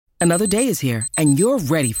Another day is here, and you're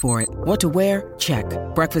ready for it. What to wear? Check.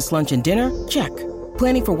 Breakfast, lunch, and dinner? Check.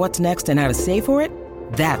 Planning for what's next and how to save for it?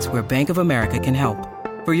 That's where Bank of America can help.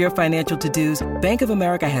 For your financial to-dos, Bank of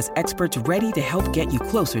America has experts ready to help get you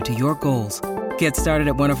closer to your goals. Get started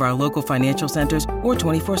at one of our local financial centers or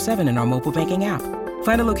 24/7 in our mobile banking app.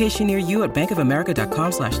 Find a location near you at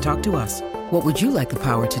bankofamerica.com/talktous. What would you like the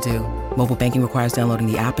power to do? Mobile banking requires downloading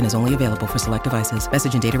the app and is only available for select devices.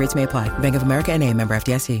 Message and data rates may apply. Bank of America N.A., member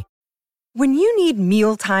FDIC. When you need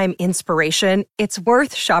mealtime inspiration, it's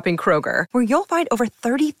worth shopping Kroger, where you'll find over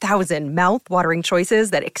 30,000 mouth-watering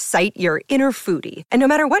choices that excite your inner foodie. And no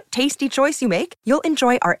matter what tasty choice you make, you'll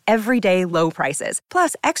enjoy our everyday low prices,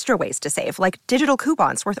 plus extra ways to save, like digital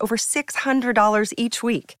coupons worth over $600 each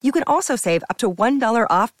week. You can also save up to $1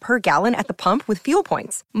 off per gallon at the pump with fuel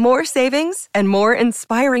points. More savings and more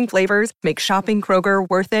inspiring flavors make shopping Kroger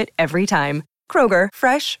worth it every time. Kroger,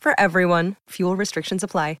 fresh for everyone. Fuel restrictions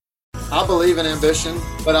apply. I believe in ambition,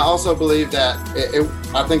 but I also believe that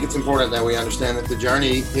I think it's important that we understand that the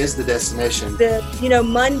journey is the destination. The,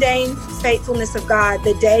 mundane faithfulness of God,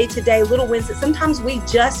 the day-to-day little wins that sometimes we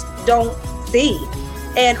just don't see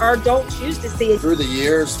or don't choose to see. Through the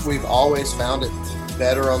years, we've always found it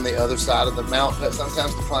better on the other side of the mountain, but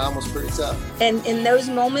sometimes the climb was pretty tough. And in those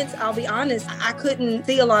moments, I'll be honest, I couldn't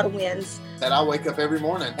see a lot of wins. That I wake up every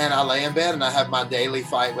morning and I lay in bed and I have my daily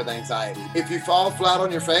fight with anxiety. If you fall flat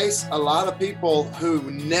on your face, a lot of people who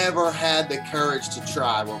never had the courage to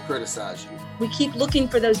try will criticize you. We keep looking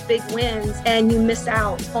for those big wins and you miss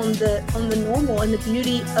out on the normal and the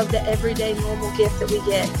beauty of the everyday normal gift that we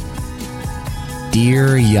get.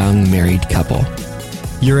 Dear young married couple,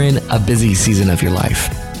 you're in a busy season of your life.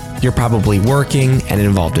 You're probably working and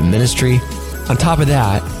involved in ministry. On top of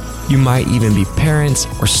that, you might even be parents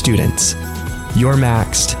or students. You're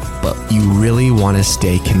maxed, but you really want to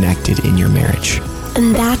stay connected in your marriage.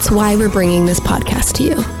 And that's why we're bringing this podcast to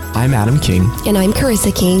you. I'm Adam King. And I'm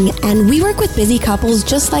Carissa King, and we work with busy couples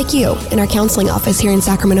just like you in our counseling office here in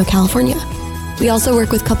Sacramento, California. We also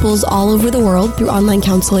work with couples all over the world through online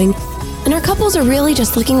counseling, and our couples are really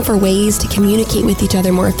just looking for ways to communicate with each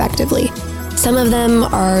other more effectively. Some of them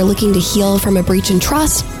are looking to heal from a breach in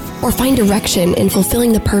trust or find direction in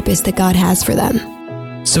fulfilling the purpose that God has for them.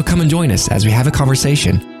 So come and join us as we have a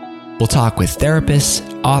conversation. We'll talk with therapists,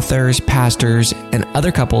 authors, pastors, and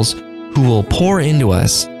other couples who will pour into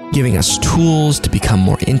us, giving us tools to become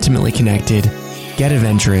more intimately connected, get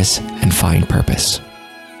adventurous, and find purpose.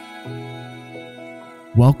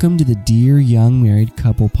 Welcome to the Dear Young Married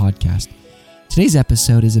Couple podcast. Today's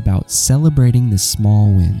episode is about celebrating the small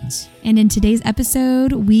wins. And in today's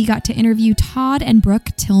episode, we got to interview Todd and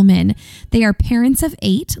Brooke Tillman. They are parents of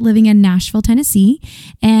 8 living in Nashville, Tennessee,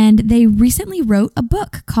 and they recently wrote a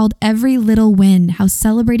book called Every Little Win: How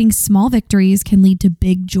Celebrating Small Victories Can Lead to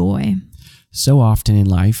Big Joy. So often in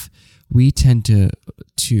life, we tend to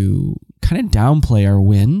kind of downplay our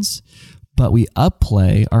wins, but we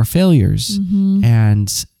upplay our failures. Mm-hmm. And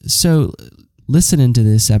so listen into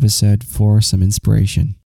this episode for some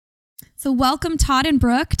inspiration. So welcome, Todd and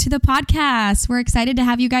Brooke, to the podcast. We're excited to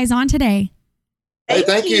have you guys on today. Hey,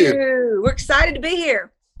 thank you. We're excited to be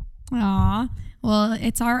here. Aw, well,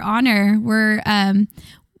 it's our honor.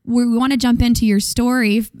 We want to jump into your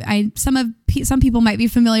story. Some people might be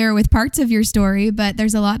familiar with parts of your story, but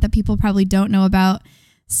there's a lot that people probably don't know about.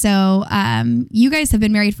 So you guys have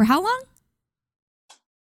been married for how long?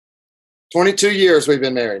 22 years we've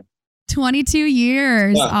been married. 22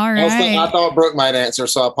 years. Yeah. All right. I thought Brooke might answer,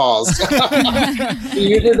 so I paused.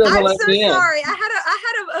 You did I'm so sorry. I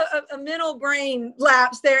had a mental brain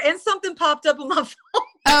lapse there, and something popped up on my phone.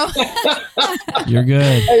 Oh, You're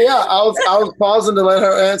good. Hey, yeah, I was pausing to let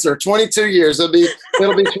her answer. 22 years. It'll be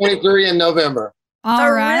 23 in November.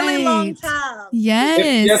 all right. A really long time.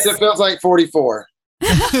 Yes. Yes, it feels like 44.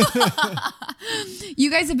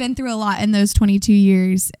 You guys have been through a lot in those 22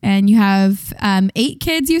 years, and you have 8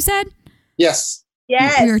 kids, you said? Yes.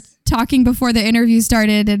 Yes. We were talking before the interview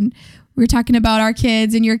started, and we were talking about our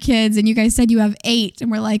kids and your kids, and you guys said you have 8, and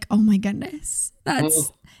we're like, oh my goodness,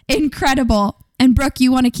 that's incredible. And Brooke,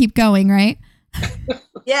 you want to keep going, right?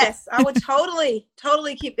 Yes, I would totally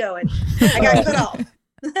keep going. I got cut off.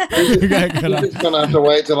 You're just going to have to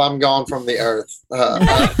wait till I'm gone from the earth.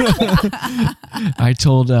 I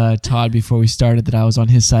told Todd before we started that I was on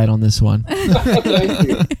his side on this one. Thank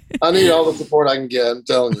you. I need all the support I can get, I'm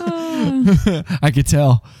telling you. I could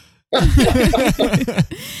tell.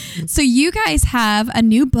 So you guys have a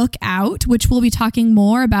new book out, which we'll be talking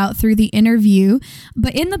more about through the interview.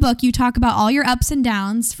 But in the book, you talk about all your ups and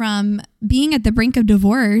downs, from being at the brink of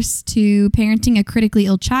divorce to parenting a critically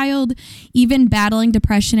ill child, even battling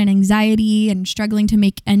depression and anxiety and struggling to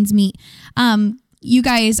make ends meet. You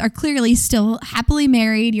guys are clearly still happily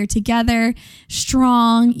married. You're together,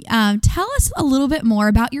 strong. Tell us a little bit more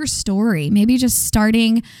about your story. Maybe just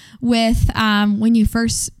starting with when you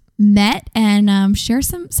first met, and share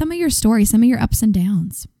some of your story, some of your ups and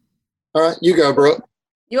downs. All right, you go, Brooke.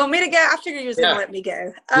 You want me to go? I figured you was going to let me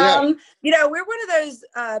go. We're one of those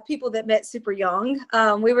people that met super young.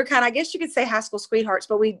 We were kind of, I guess you could say, high school sweethearts,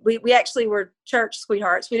 but we actually were church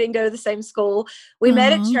sweethearts. We didn't go to the same school. We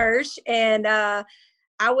met at church, and I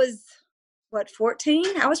was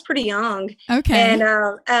 14? I was pretty young. Okay. And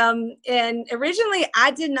originally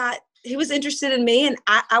I did not. He was interested in me, and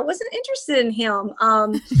I wasn't interested in him.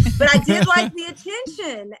 But I did like the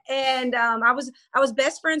attention, and I was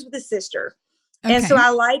best friends with his sister. Okay. And so I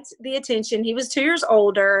liked the attention. He was 2 years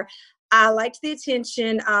older. I liked the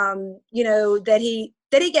attention,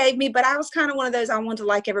 that he gave me, but I was kind of one of those, I wanted to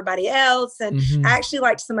like everybody else. And I actually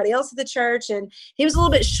liked somebody else at the church, and he was a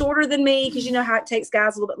little bit shorter than me, because you know how it takes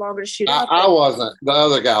guys a little bit longer to shoot up. I wasn't. The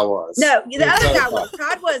other guy was. No, the other guy was.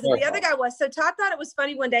 Todd wasn't. The other guy was. So Todd thought it was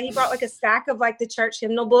funny one day. He brought like a stack of like the church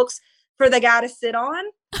hymnal books for the guy to sit on,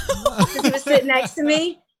 because he was sitting next to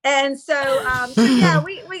me. And so yeah,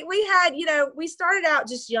 we had, we started out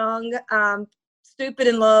just young, stupid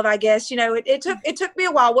in love, I guess. It took me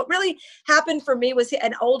a while. What really happened for me was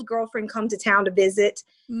an old girlfriend come to town to visit,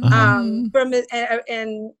 and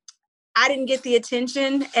I didn't get the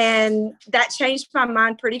attention, and that changed my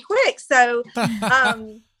mind pretty quick. So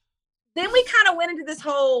then we kind of went into this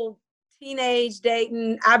whole teenage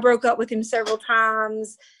dating. I broke up with him several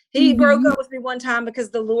times. He broke up with me one time because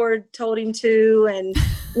the Lord told him to, and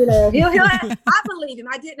I believe him.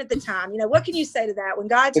 I didn't at the time. What can you say to that when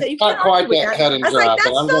God tells you? Not quite that cut and dry. I was like,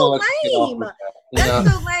 that's so lame.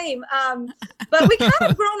 That's so lame. But we kind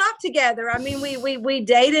of grown up together. I mean, we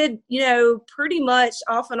dated, pretty much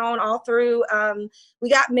off and on all through. We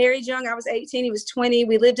got married young. I was 18. He was 20.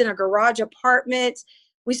 We lived in a garage apartment.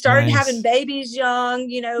 We started having babies young.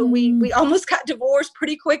 We almost got divorced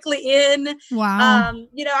pretty quickly in. Wow.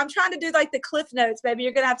 I'm trying to do like the Cliff Notes, baby.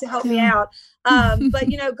 You're going to have to help me out. But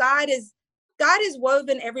God is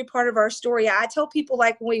woven every part of our story. I tell people,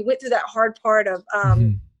 like, when we went through that hard part of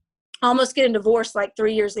almost getting divorced, like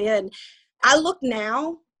 3 years in, I look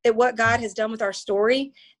now at what God has done with our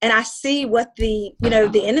story, and I see what the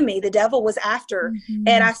enemy, the devil, was after,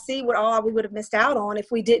 and I see what all we would have missed out on if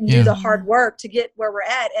we didn't do the hard work to get where we're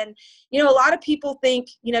at. And a lot of people think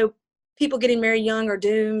people getting married young are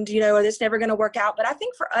doomed, or it's never going to work out. But I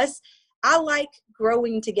think for us, I like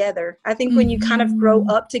growing together. I think when you kind of grow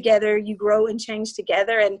up together, you grow and change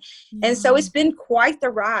together, and so it's been quite the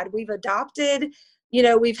ride. We've adopted.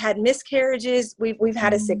 We've had miscarriages. We've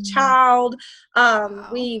had a sick child.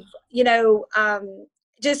 We've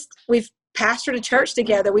pastored a church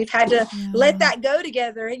together. We've had to let that go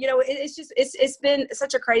together. It's been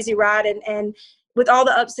such a crazy ride, and with all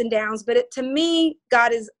the ups and downs. But to me,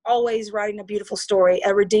 God is always writing a beautiful story,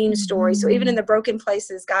 a redeemed story. So even in the broken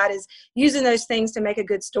places, God is using those things to make a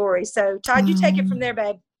good story. So Todd, you take it from there,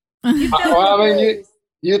 babe. You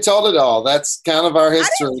told it all. That's kind of our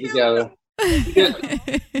history together.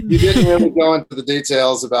 You didn't really go into the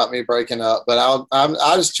details about me breaking up, but I'll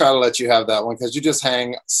just try to let you have that one, because you just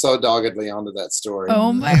hang so doggedly onto that story.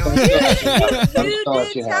 Oh my God! You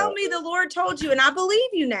did tell me the Lord told you, and I believe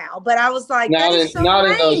you now. But I was like, not in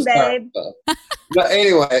those babe. But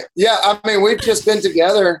anyway, I mean, we've just been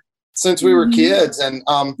together since we were kids, and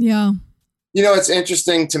it's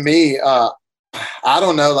interesting to me. I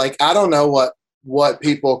don't know what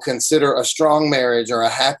people consider a strong marriage or a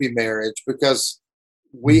happy marriage, because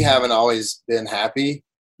we haven't always been happy.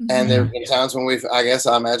 And there have been times when I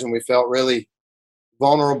imagine we felt really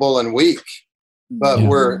vulnerable and weak, but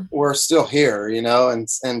we're still here, and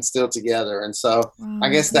still together. And so I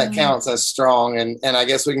guess that counts as strong. And I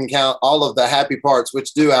guess we can count all of the happy parts,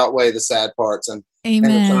 which do outweigh the sad parts and the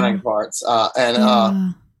trying parts. But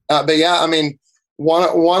I mean,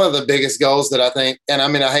 one of the biggest goals that I think, and I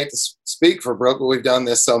mean, I hate to speak for Brooke, but we've done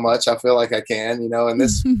this so much, I feel like I can, and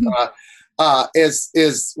this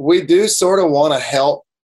is we do sort of want to help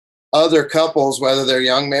other couples, whether they're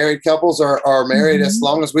young married couples or married as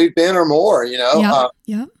long as we've been or more, to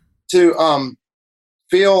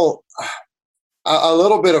feel a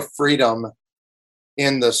little bit of freedom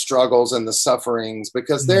in the struggles and the sufferings,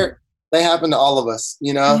 because they happen to all of us,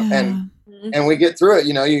 and and we get through it.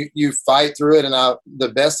 You know, you fight through it. And the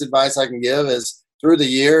best advice I can give is through the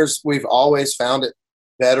years, we've always found it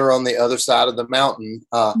better on the other side of the mountain.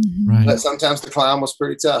 But sometimes the climb was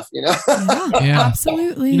pretty tough, you know? Yeah,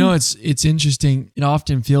 absolutely. You know, it's interesting. It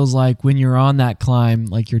often feels like when you're on that climb,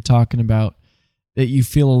 like you're talking about, that you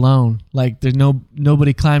feel alone, like there's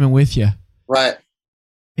nobody climbing with you. Right.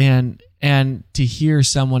 And to hear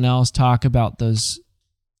someone else talk about those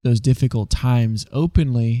difficult times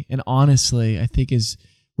openly and honestly, I think is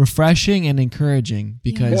refreshing and encouraging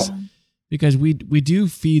because we do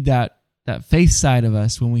feed that faith side of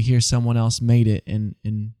us when we hear someone else made it and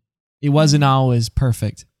it wasn't always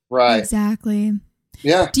perfect. Right. Exactly.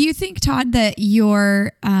 Yeah. Do you think, Todd, that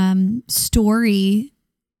your story,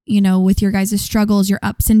 you know, with your guys' struggles, your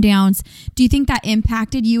ups and downs, do you think that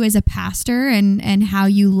impacted you as a pastor and how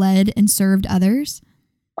you led and served others?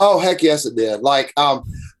 Oh, heck yes, it did. Like, I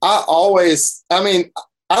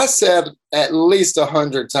said at least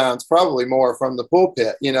 100 times, probably more from the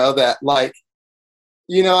pulpit, you know, that like,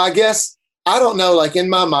 you know, I guess, I don't know, like in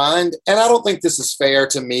my mind, and I don't think this is fair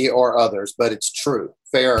to me or others, but it's true,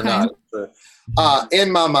 fair or not. It's true.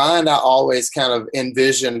 In my mind, I always kind of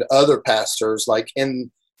envisioned other pastors like in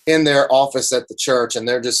their office at the church, and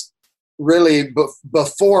they're just really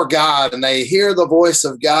before God and they hear the voice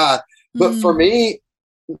of God. But for me,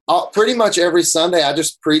 pretty much every Sunday, I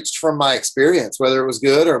just preached from my experience, whether it was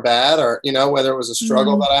good or bad, or, you know, whether it was a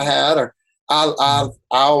struggle that I had, or I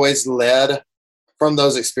always led from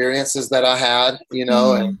those experiences that I had, you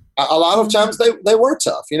know, and a lot of times they were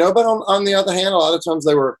tough, you know, but on the other hand, a lot of times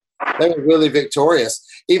they were really victorious.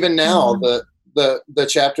 Even now, the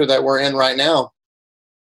chapter that we're in right now,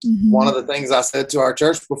 one of the things I said to our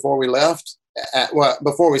church before we left,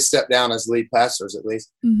 before we stepped down as lead pastors, at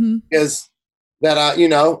least, is that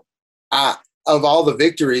of all the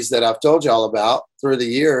victories that I've told y'all about through the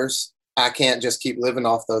years, I can't just keep living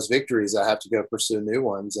off those victories. I have to go pursue new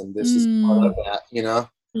ones. And this is part of that, you know?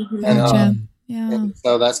 And, and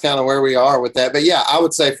so that's kind of where we are with that. But yeah, I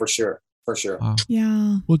would say for sure. Wow.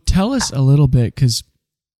 Yeah. Well, tell us a little bit, because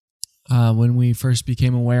when we first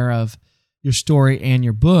became aware of your story and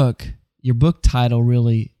your book title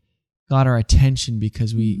really got our attention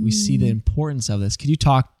because we see the importance of this. Could you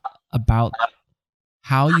talk about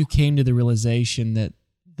how you came to the realization that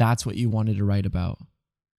that's what you wanted to write about?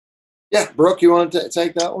 Yeah. Brooke, you want to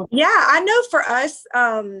take that one? Yeah, I know for us,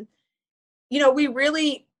 you know,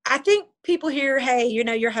 I think people hear, hey, you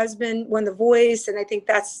know, your husband won The Voice, and I think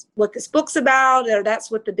that's what this book's about, or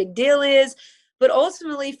that's what the big deal is. But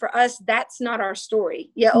ultimately for us, that's not our story.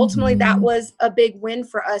 Yeah, ultimately that was a big win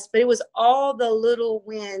for us, but it was all the little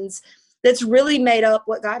wins that's really made up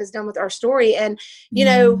what God has done with our story. And, you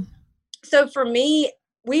know, so for me,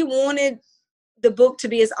 we wanted the book to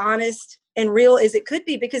be as honest and real as it could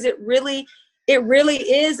be, because it really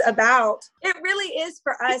is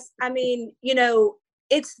for us. I mean, you know,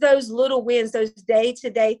 it's those little wins, those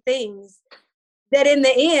day-to-day things that in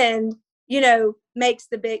the end, you know, makes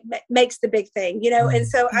the big thing, you know? And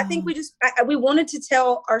so I think we wanted to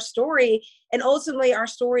tell our story, and ultimately our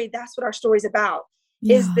story, that's what our story's about,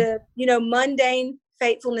 is the, you know, mundane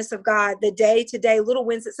faithfulness of God, the day-to-day little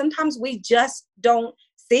wins that sometimes we just don't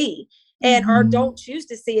see and or don't choose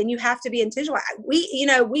to see. And you have to be intentional. I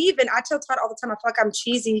tell Todd all the time, I feel like I'm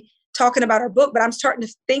cheesy talking about our book, but I'm starting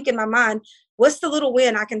to think in my mind, what's the little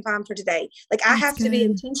win I can find for today? Like I have to be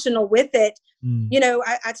intentional with it. You know,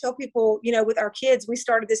 I tell people, you know, with our kids, we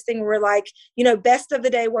started this thing where we're like, you know, best of the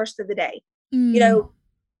day, worst of the day, you know,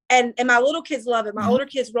 and my little kids love it. My older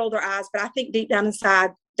kids roll their eyes, but I think deep down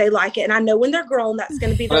inside they like it. And I know when they're grown, that's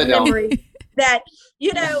going to be their memory that,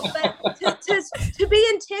 you know, but to be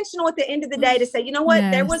intentional at the end of the day, to say, you know what,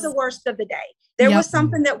 there was a worst of the day. There was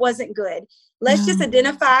something that wasn't good. Let's just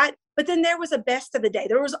identify it. But then there was a best of the day.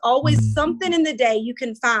 There was always something in the day you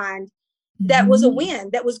can find that was a win,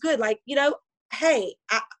 that was good. Like, you know, hey,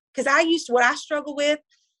 because what I struggle with,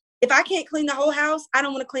 if I can't clean the whole house, I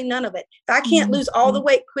don't want to clean none of it. If I can't lose all the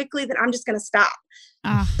weight quickly, then I'm just going to stop.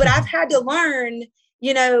 But I've had to learn,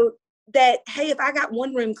 you know, that, hey, if I got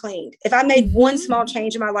one room cleaned, if I made one small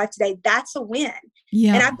change in my life today, that's a win.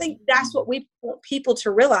 Yeah. And I think that's what we want people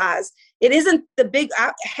to realize. It isn't the big,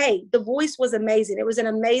 hey, The Voice was amazing. It was an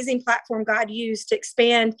amazing platform God used to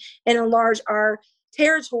expand and enlarge our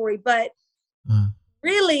territory. But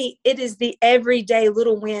really, it is the everyday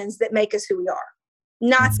little wins that make us who we are,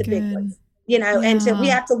 not the big ones, you know, and so we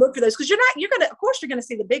have to look for those, because you're going to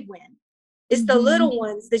see the big win. It's the little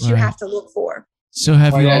ones that you have to look for. So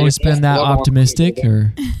have you always been that optimistic,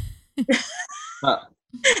 or?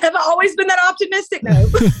 Have I always been that optimistic? No.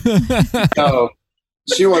 No,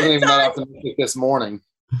 she wasn't even that optimistic this morning.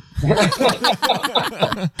 He's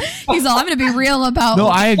all, I'm going to be real about. No,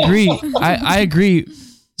 I agree. I agree.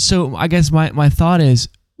 So I guess my thought is,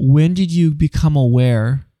 when did you become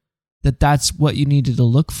aware that that's what you needed to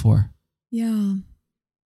look for? Yeah.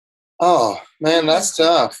 Oh man, that's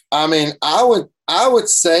tough. I mean, I would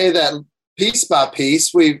say that piece by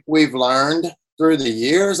piece we've learned through the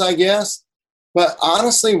years, I guess. But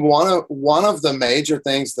honestly, one of the major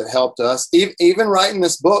things that helped us, even writing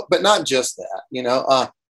this book, but not just that, you know,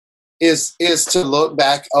 is to look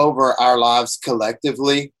back over our lives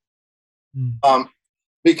collectively,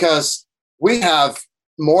 because we have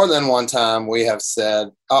more than one time we have said,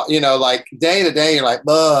 you know, like day to day, you're like,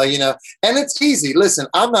 you know, and it's easy. Listen,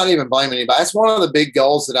 I'm not even blaming anybody. That's one of the big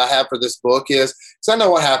goals that I have for this book is, because I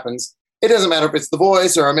know what happens. It doesn't matter if it's The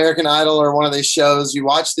Voice or American Idol or one of these shows. You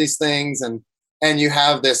watch these things and you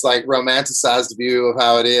have this like romanticized view of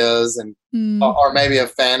how it is, and or maybe a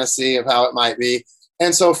fantasy of how it might be.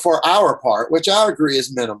 And so for our part, which I agree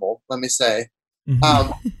is minimal, let me say,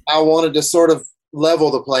 I wanted to sort of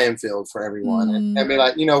level the playing field for everyone and be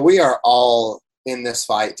like, you know, we are all in this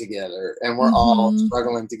fight together and we're all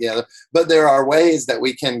struggling together, but there are ways that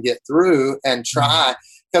we can get through and try.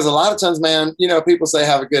 Because a lot of times, man, you know, people say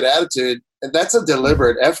have a good attitude, and that's a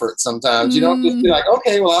deliberate effort sometimes. You don't just be like,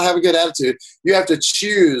 okay, well, I'll have a good attitude. You have to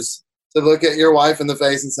choose to look at your wife in the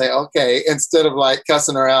face and say, okay, instead of like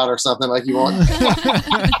cussing her out or something like you want.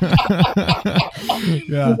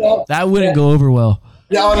 Yeah, you know? That wouldn't go over well.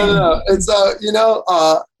 No. It's, you know,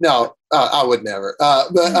 no, I would never.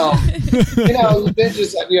 But, you know,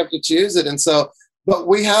 you have to choose it. And so, but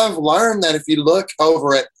we have learned that if you look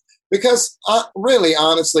over it, because really,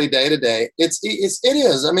 honestly, day to day, it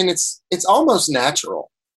is. I mean, it's almost natural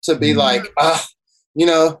to be like, you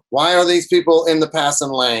know, why are these people in the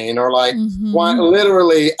passing lane? Or like, why?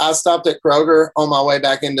 Literally, I stopped at Kroger on my way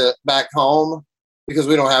back home because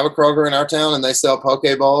we don't have a Kroger in our town, and they sell poke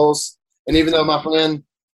bowls. And even though my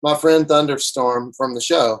friend Thunderstorm from the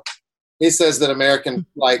show, he says that American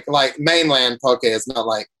like mainland poke is not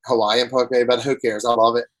like Hawaiian poke, but who cares? I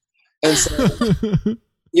love it. And so.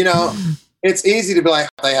 You know, it's easy to be like,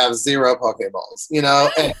 they have 0 Pokeballs, you know,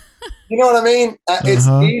 and you know what I mean? It's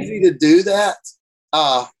easy to do that.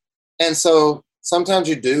 And so sometimes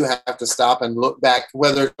you do have to stop and look back,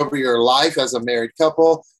 whether it's over your life as a married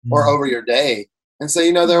couple or over your day, and say,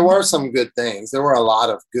 you know, there were some good things. There were a lot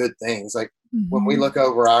of good things. Like when we look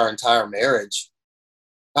over our entire marriage,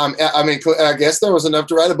 I mean, I guess there was enough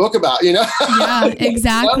to write a book about, you know? Yeah,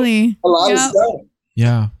 exactly. You know? A lot of stuff.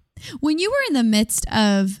 Yeah. When you were in the midst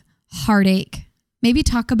of heartache, maybe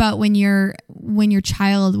talk about when your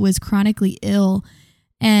child was chronically ill,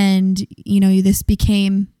 and you know this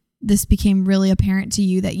became really apparent to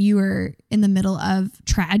you that you were in the middle of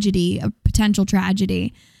tragedy, a potential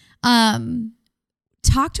tragedy.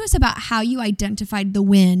 Talk to us about how you identified the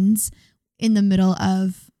wins in the middle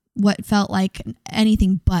of what felt like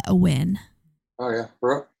anything but a win. Oh yeah,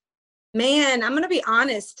 bro. Man, I'm gonna be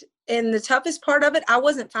honest. And the toughest part of it, I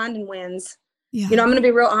wasn't finding wins. Yeah. You know, I'm going to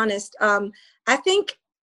be real honest. I think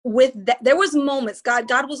with that, there was moments, God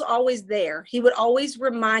was always there. He would always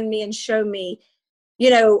remind me and show me, you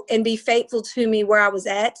know, and be faithful to me where I was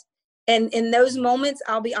at. And in those moments,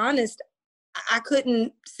 I'll be honest, I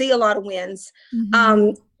couldn't see a lot of wins.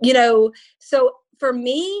 You know, so for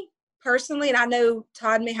me personally, and I know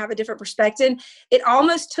Todd may have a different perspective, it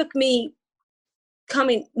almost took me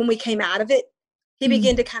when we came out of it, he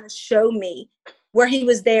began to kind of show me where he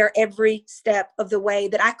was there every step of the way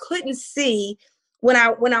that I couldn't see when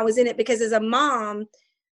I was in it. Because as a mom,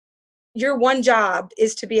 your one job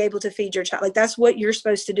is to be able to feed your child. Like that's what you're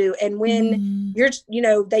supposed to do. And when you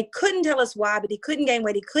know, they couldn't tell us why, but he couldn't gain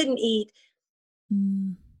weight. He couldn't eat.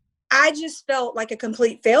 I just felt like a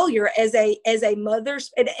complete failure as a mother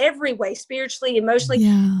in every way, spiritually, emotionally.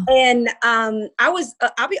 Yeah. And I'll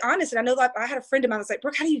be honest, and I know that I had a friend of mine that's like,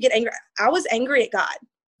 Brooke, how do you get angry? I was angry at God.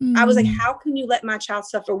 I was like, how can you let my child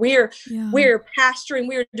suffer? We're pastoring,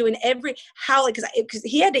 we're doing because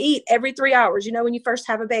he had to eat every 3 hours, you know, when you first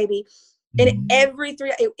have a baby. And every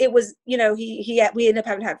 3, it was, you know, we ended up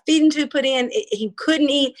having to have feeding tube put in. He couldn't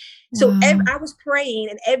eat. So I was praying,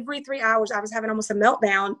 and every 3 hours I was having almost a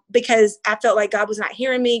meltdown because I felt like God was not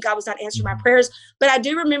hearing me. God was not answering my prayers. But I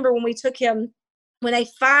do remember when we took him, when they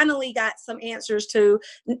finally got some answers to,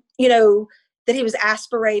 you know, that he was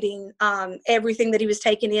aspirating everything that he was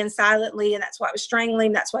taking in silently, and that's why it was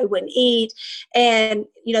strangling. That's why he wouldn't eat. And,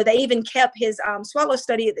 you know, they even kept his swallow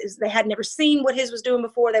study. They had never seen what his was doing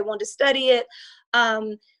before. They wanted to study it.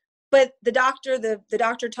 But the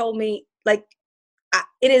doctor told me, like,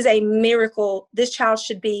 it is a miracle. This child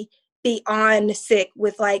should be beyond sick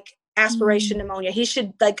with like aspiration pneumonia. He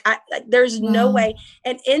should there's no way.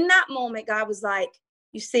 And in that moment, God was like,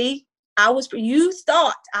 you see, you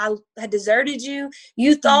thought I had deserted you.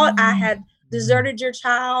 You thought I had deserted your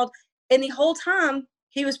child. And the whole time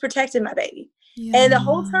he was protecting my baby. Yeah. And the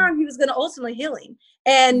whole time he was going to ultimately heal him.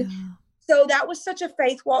 And so that was such a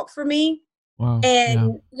faith walk for me. Wow.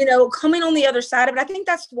 And, coming on the other side of it, I think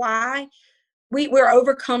that's why we're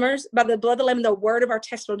overcomers by the blood of the Lamb and the word of our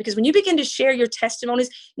testimony. Because when you begin to share your testimonies,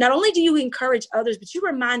 not only do you encourage others, but you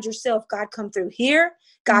remind yourself, God come through here,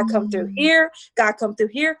 God come through here, God come through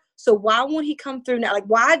here. So why won't he come through now? Like,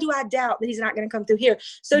 why do I doubt that he's not going to come through here?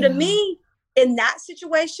 So to me, in that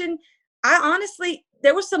situation, I honestly,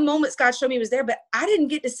 there were some moments God showed me was there, but I didn't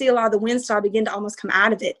get to see a lot of the wins till I began to almost come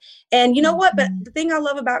out of it. And you know what? But the thing I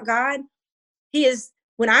love about God, he is,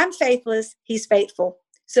 when I'm faithless, he's faithful.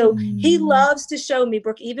 So he loves to show me,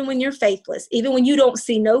 Brooke, even when you're faithless, even when you don't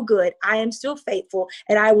see no good, I am still faithful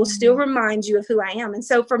and I will still remind you of who I am. And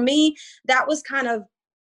so for me, that was kind of,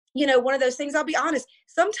 one of those things. I'll be honest.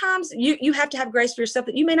 Sometimes you have to have grace for yourself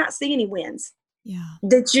that you may not see any wins,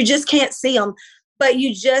 that you just can't see them, but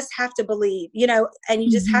you just have to believe, and you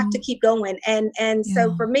just have to keep going. And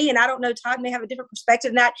so for me, and I don't know, Todd may have a different perspective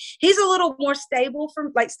than that. He's a little more stable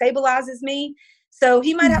stabilizes me. So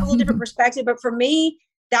he might have a little different perspective, but for me,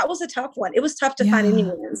 that was a tough one. It was tough to find any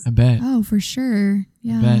wins. I bet. Oh, for sure.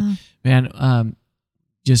 Yeah. I bet. Man,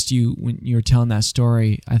 when you were telling that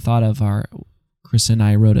story, I thought of Chris and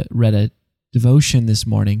I read a devotion this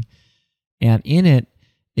morning, and in it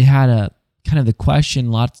had a kind of the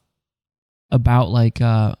question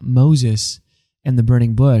about Moses and the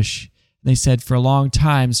burning bush. They said for a long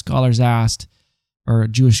time,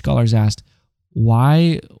 Jewish scholars asked,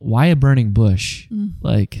 why a burning bush?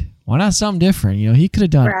 Why not something different? He could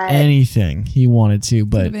have done anything he wanted to,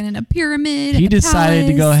 but could have been in a pyramid. He decided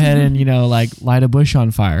to go ahead and light a bush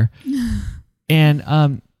on fire.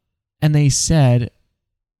 And they said,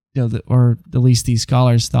 or at least these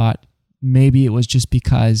scholars thought maybe it was just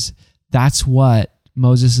because that's what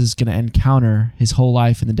Moses is going to encounter his whole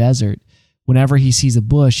life in the desert. Whenever he sees a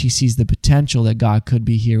bush, he sees the potential that God could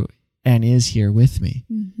be here and is here with me.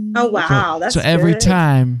 Oh, wow. That's so every good.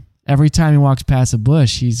 time he walks past a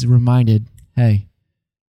bush, he's reminded, hey.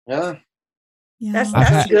 Yeah.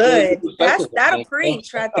 That's good. That'll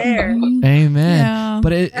preach right there. Amen. Yeah.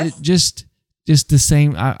 But it just the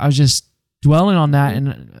same. I was just dwelling on that.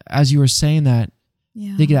 And as you were saying that,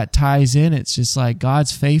 I think that ties in. It's just like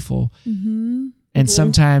God's faithful. And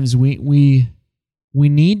sometimes we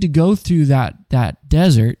need to go through that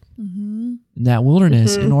desert, that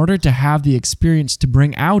wilderness, in order to have the experience to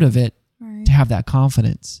bring out of it, to have that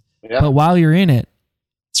confidence. Yeah. But while you're in it,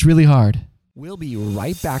 it's really hard. We'll be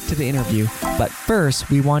right back to the interview, but first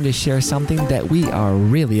we wanted to share something that we are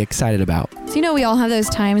really excited about. So we all have those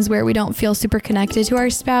times where we don't feel super connected to our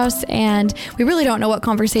spouse, and we really don't know what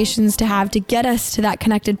conversations to have to get us to that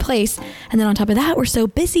connected place. And then on top of that, we're so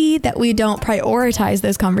busy that we don't prioritize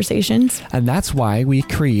those conversations. And that's why we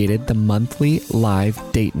created the monthly live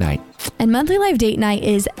date night. And monthly live date night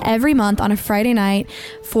is every month on a Friday night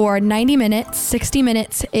for 90 minutes, 60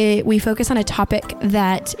 minutes. We focus on a topic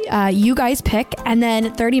that you guys pick. And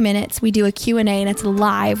then 30 minutes, we do a Q&A, and it's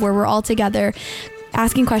live where we're all together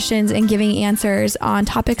asking questions and giving answers on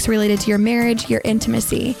topics related to your marriage, your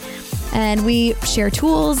intimacy. And we share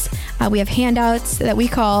tools. We have handouts that we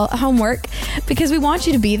call homework because we want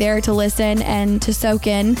you to be there to listen and to soak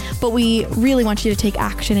in, but we really want you to take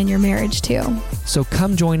action in your marriage too. So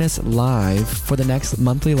come join us live for the next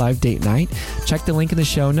monthly live date night. Check the link in the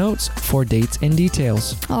show notes for dates and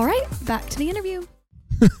details. All right, back to the interview.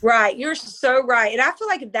 Right. You're so right. And I feel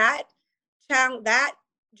like that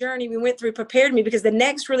journey we went through prepared me, because the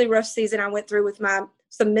next really rough season I went through with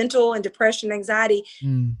some mental and depression, anxiety,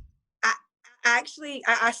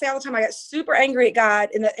 I say all the time, I got super angry at God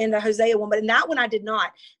in the Hosea one, but in that one I did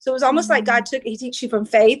not. So it was almost like God he teaches you from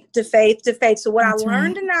faith to faith to faith. So what I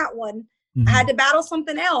learned in that one, I had to battle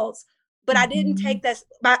something else, but I didn't take this.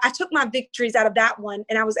 I took my victories out of that one,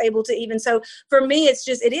 and I was able to even. So for me, it's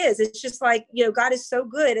just like, God is so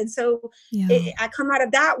good. And so I come out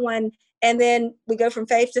of that one, and then we go from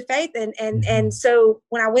faith to faith. And so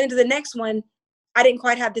when I went into the next one, I didn't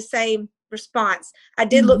quite have the same response. I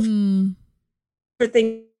did look for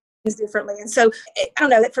things differently. And so I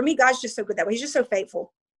don't know, that for me, God's just so good that way. He's just so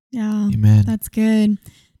faithful. Yeah. Amen. That's good.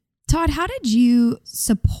 Todd, how did you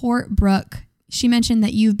support Brooke? She mentioned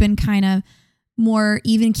that you've been kind of more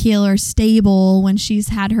even keel or stable when she's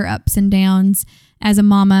had her ups and downs as a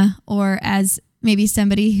mama, or as maybe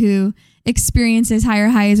somebody who experiences higher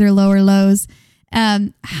highs or lower lows.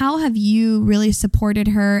 How have you really supported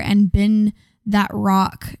her and been that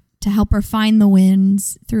rock help her find the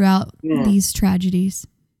wins throughout these tragedies?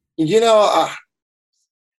 I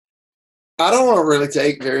don't want to really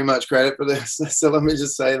take very much credit for this. So let me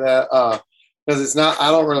just say that, because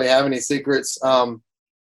I don't really have any secrets.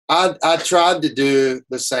 I tried to do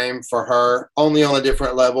the same for her, only on a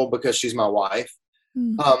different level because she's my wife,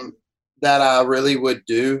 that I really would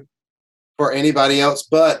do for anybody else.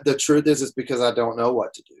 But the truth is, it's because I don't know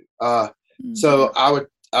what to do. So I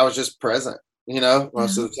was just present,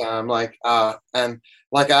 most of the time.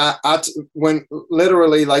 When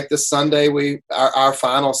literally like the Sunday, our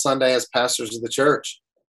final Sunday as pastors of the church,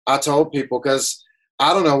 I told people, because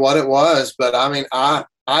I don't know what it was, but I mean, I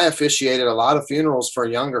officiated a lot of funerals for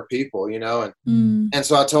younger people, and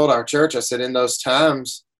so I told our church, I said, in those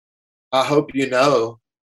times, I hope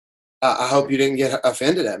I hope you didn't get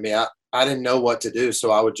offended at me. I didn't know what to do,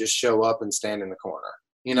 so I would just show up and stand in the corner,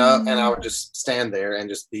 and I would just stand there and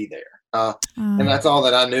just be there. And that's all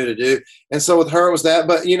that I knew to do. And so with her it was that,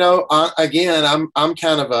 but again, I'm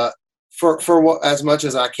kind of for what, as much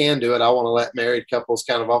as I can do it, I want to let married couples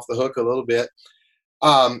kind of off the hook a little bit.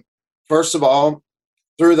 First of all,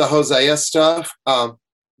 through the Hosea stuff,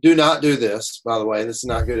 do not do this, by the way. This is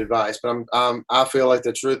not good advice, but I feel like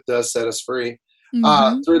the truth does set us free.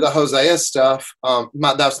 Through the Hosea stuff,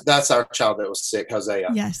 that's our child that was sick, Hosea.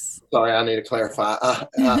 Yes. Sorry, I need to clarify.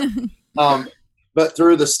 But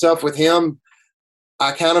through the stuff with him,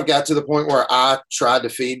 I kind of got to the point where I tried to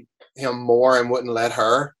feed him more and wouldn't let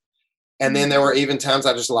her. And then there were even times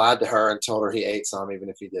I just lied to her and told her he ate some, even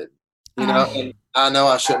if he didn't. And I know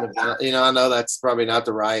I shouldn't have done it. I know that's probably not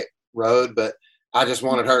the right road, but I just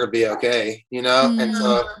wanted her to be okay, and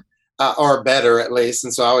so, or better at least.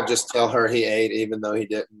 And so I would just tell her he ate, even though he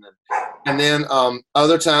didn't. And then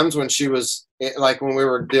other times when she was like, when we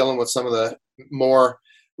were dealing with some of the more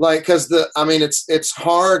because it's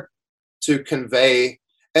hard to convey.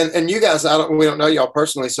 And you guys, we don't know y'all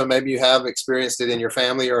personally, so maybe you have experienced it in your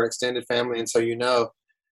family or extended family, and so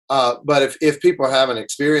but if people haven't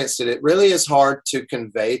experienced it, it really is hard to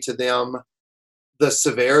convey to them the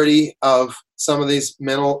severity of some of these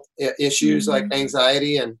mental issues like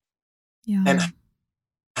anxiety and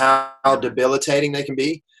how debilitating they can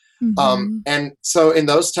be. And so in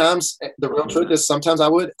those times, the real truth is sometimes I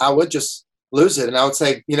would just lose it. And I would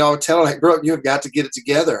say, I would tell her, like, Brooke, you have got to get it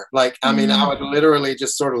together. I would literally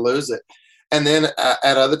just sort of lose it. And then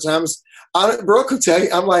at other times, Brooke will tell you,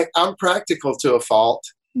 I'm practical to a fault.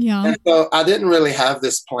 Yeah. And so I didn't really have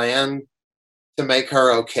this plan to make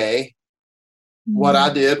her okay. What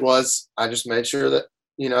I did was I just made sure that,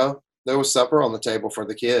 there was supper on the table for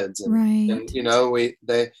the kids. And, and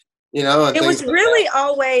it was really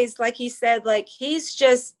always, like he said, like, he's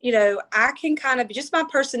just, I can kind of, just my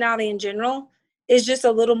personality in general is just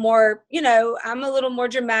a little more, I'm a little more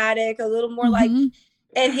dramatic, a little more like,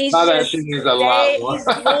 and he's just he's loyal.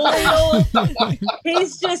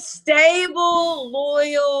 He's just stable,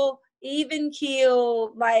 loyal, even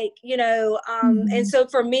keel, and so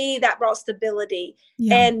for me, that brought stability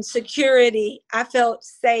and security. I felt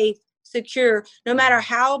safe, secure. No matter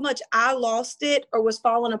how much I lost it or was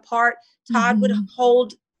falling apart, Todd would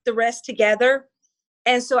hold the rest together.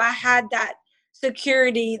 And so I had that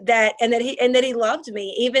security that he loved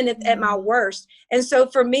me, even at my worst. And so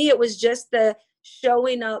for me, it was just the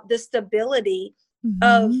showing up, the stability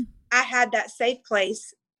of, I had that safe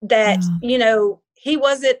place that, he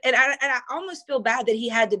wasn't, and I almost feel bad that he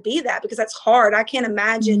had to be that, because that's hard. I can't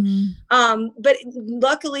imagine. But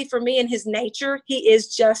luckily for me, in his nature, he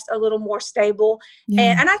is just a little more stable.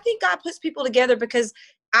 And I think God puts people together, because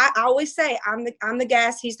I always say I'm the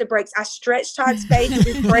gas, he's the brakes. I stretch Todd's face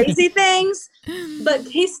to do crazy things, but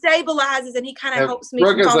he stabilizes and he kind of helps me.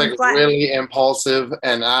 Brooke is really impulsive,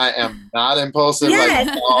 and I am not impulsive. Yes.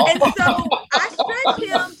 And so I stretch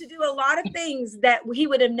him to do a lot of things that he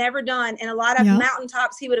would have never done, and a lot of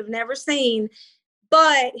mountaintops he would have never seen.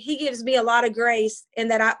 But he gives me a lot of grace in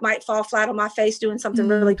that I might fall flat on my face doing something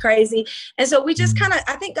really crazy. And so we just kind of,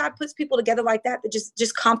 I think God puts people together like that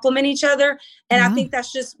just complement each other. And I think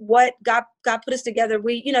that's just what God put us together.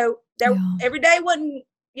 We, every day wasn't,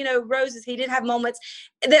 roses. He did have moments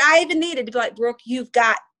that I even needed to be like, Brooke, you've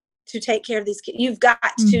got to take care of these kids. You've got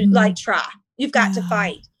to try. You've got to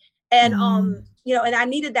fight. And, and I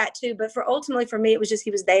needed that too. But ultimately for me, it was just,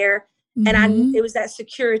 he was there. And it was that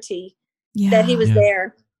security that he was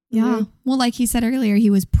there. Yeah. Well, like he said earlier, he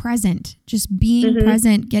was present, just being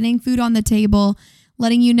present, getting food on the table,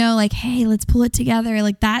 letting you know, like, hey, let's pull it together.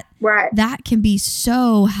 Like that, that can be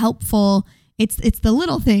so helpful. It's the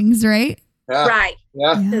little things, right? Yeah. Right.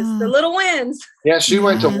 Yeah. The little wins. Yeah. She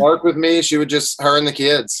went to work with me. She would her and the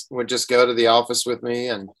kids would just go to the office with me.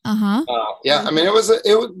 And yeah, I mean,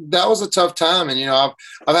 that was a tough time. And,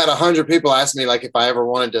 I've had 100 people ask me like, if I ever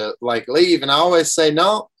wanted to like leave. And I always say,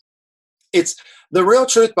 no, it's the real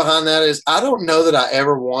truth behind that is I don't know that I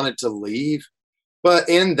ever wanted to leave, but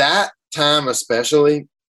in that time, especially,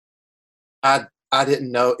 I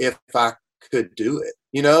didn't know if I could do it,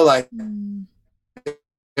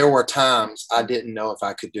 there were times I didn't know if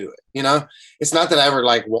I could do it. It's not that I ever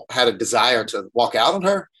like had a desire to walk out on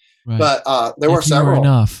her, but there were several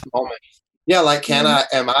moments. Yeah. Like, am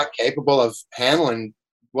I capable of handling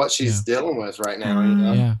what she's dealing with right now?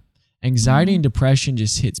 Yeah. Anxiety and depression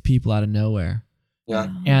just hits people out of nowhere. Yeah.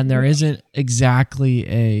 And there isn't exactly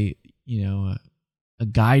a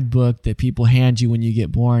guidebook that people hand you when you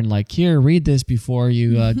get born. Like, here, read this before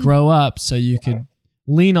you grow up so you could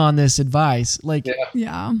lean on this advice. Like,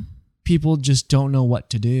 people just don't know what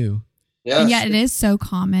to do. And yet it is so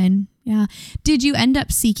common. Yeah. Did you end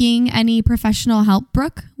up seeking any professional help,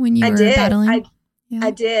 Brooke, when you were battling? I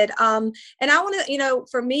did. And I want to,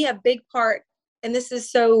 for me, a big part, and this is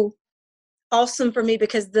so awesome for me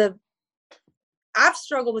because I've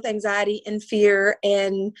struggled with anxiety and fear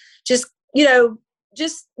and just,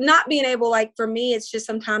 just not being able, like, for me, it's just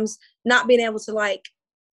sometimes not being able to, like,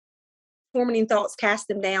 tormenting thoughts, cast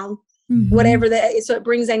them down, whatever that is. So it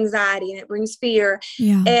brings anxiety and it brings fear.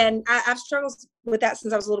 Yeah. And I've struggled with that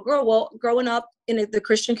since I was a little girl. Well, growing up in the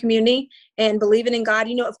Christian community and believing in God,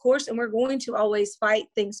 of course, and we're going to always fight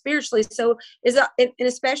things spiritually. So and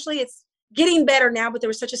especially it's getting better now, but there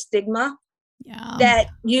was such a stigma that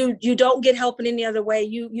you don't get help in any other way.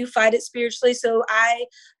 You fight it spiritually. So I,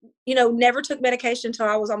 never took medication until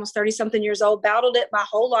I was almost 30 something years old, battled it my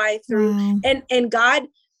whole life through, and God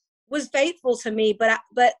was faithful to me. But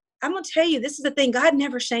I'm going to tell you, this is the thing. God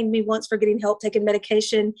never shamed me once for getting help, taking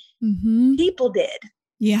medication. People did.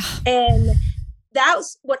 Yeah. And that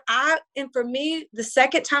was and for me, the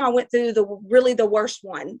second time I went through the worst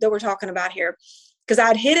one that we're talking about here, because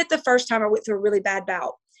I'd hit it the first time I went through a really bad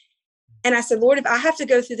bout. And I said, Lord, if I have to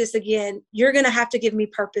go through this again, you're going to have to give me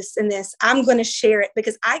purpose in this. I'm going to share it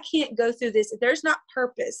because I can't go through this. If there's not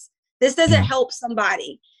purpose, this doesn't help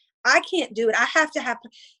somebody. I can't do it. I have to have.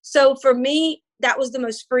 So for me, that was the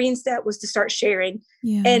most freeing step, was to start sharing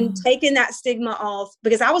and taking that stigma off,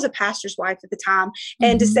 because I was a pastor's wife at the time,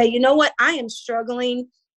 and to say, you know what, I am struggling.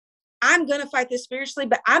 I'm going to fight this spiritually,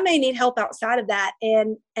 but I may need help outside of that.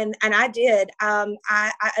 And I did. And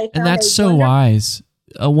that's so wise.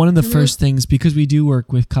 One of the first things, because we do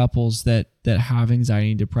work with couples that have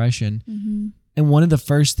anxiety and depression. And one of the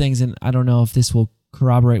first things, and I don't know if this will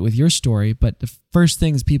corroborate with your story, but the first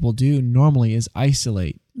things people do normally is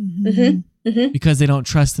isolate because they don't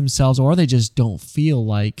trust themselves, or they just don't feel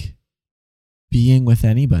like being with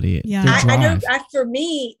anybody. Yeah. I know for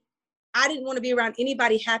me, I didn't want to be around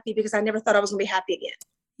anybody happy because I never thought I was going to be happy again.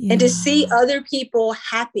 Yeah. And to see other people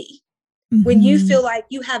happy when you feel like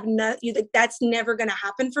you have that's never going to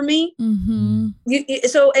happen for me.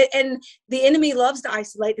 So and the enemy loves to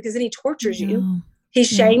isolate, because then he tortures you. He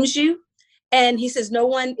shames you. And he says,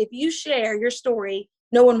 if you share your story,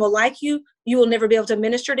 no one will like you. You will never be able to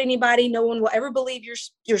minister to anybody. No one will ever believe you're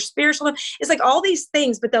spiritual. It's like all these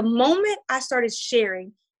things. But the moment I started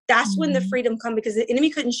sharing, that's when the freedom come, because the enemy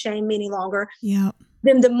couldn't shame me any longer. Yeah.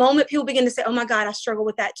 Then the moment people begin to say, oh my God, I struggle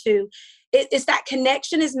with that too. It's that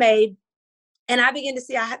connection is made. And I begin to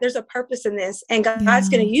see there's a purpose in this, and God's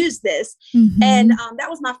going to use this. And that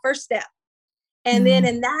was my first step. And then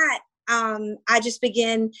in that, I just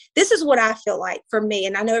began, this is what I feel like for me.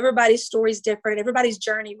 And I know everybody's story is different. Everybody's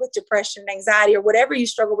journey with depression, anxiety, or whatever you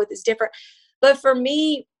struggle with is different. But for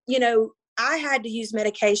me, I had to use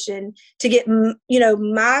medication to get,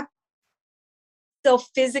 myself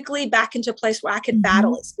physically back into a place where I could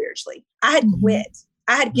battle it spiritually. I had quit.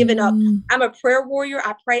 I had given up. I'm a prayer warrior.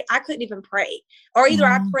 I pray. I couldn't even pray, or either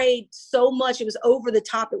I prayed so much it was over the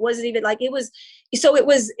top. It wasn't even like it was. So it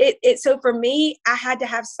was. So for me, I had to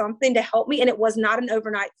have something to help me, and it was not an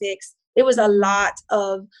overnight fix. It was a lot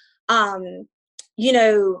of, being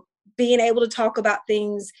able to talk about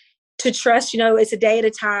things, to trust. It's a day at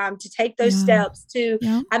a time. To take those steps.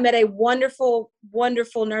 I met a wonderful,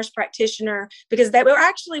 wonderful nurse practitioner, because they were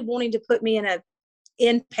actually wanting to put me in a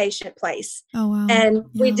inpatient place. Oh, wow. And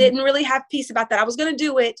we didn't really have peace about that. I was going to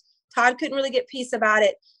do it. Todd couldn't really get peace about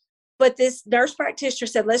it. But this nurse practitioner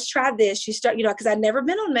said, let's try this. She started, because I'd never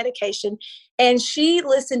been on medication. And she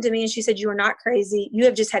listened to me and she said, you are not crazy. You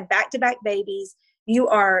have just had back-to-back babies. You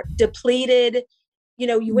are depleted.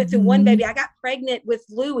 You went through one baby. I got pregnant with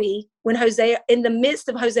Louie when in the midst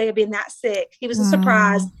of Hosea being that sick. He was a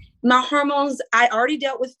surprise. my hormones, I already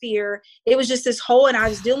dealt with fear. It was just this whole, and I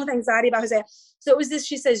was dealing with anxiety about Hosea. So it was this,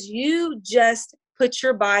 she says, you just put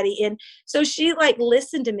your body in. So she like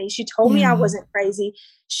listened to me. She told me I wasn't crazy.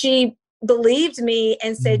 She believed me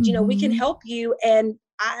and said, you know, we can help you. And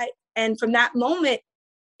from that moment,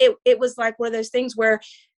 it was like one of those things where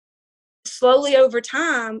slowly over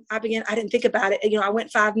time, I didn't think about it. You know, I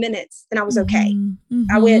went 5 minutes and I was okay.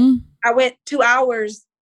 I went 2 hours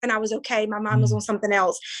and I was okay. My mind was on something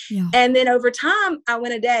else. Yeah. And then over time I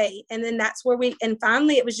went a day, and then that's where and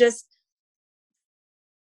finally it was just,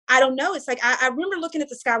 I don't know. It's like, I remember looking at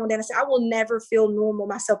the sky one day and I said, I will never feel normal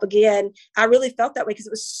myself again. I really felt that way because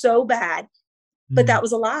it was so bad. But that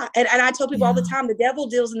was a lie. And I tell people all the time, the devil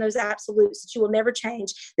deals in those absolutes that you will never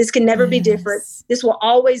change. This can never be different. This will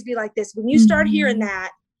always be like this. When you start hearing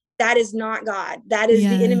that is not God. That is the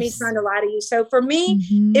enemy trying to lie to you. So for me,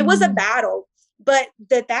 it was a battle. But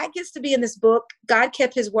that gets to be in this book. God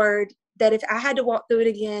kept his word that if I had to walk through it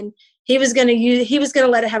again, he was going to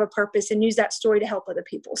let it have a purpose and use that story to help other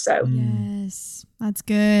people. So yes, that's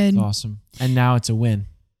good. That's awesome. And now it's a win.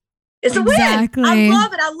 It's a win. I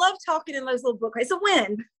love it. I love talking in those little books. It's a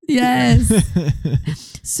win. Yes.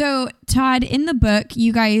 So, Todd, in the book,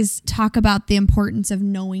 you guys talk about the importance of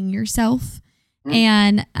knowing yourself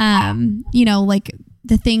and, you know, like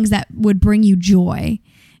the things that would bring you joy.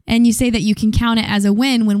 And you say that you can count it as a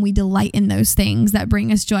win when we delight in those things that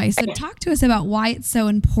bring us joy. So talk to us about why it's so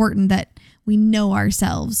important that we know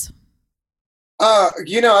ourselves.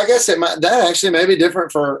 You know, I guess that actually may be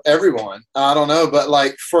different for everyone. I don't know. But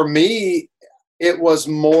like for me, it was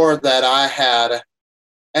more that I had,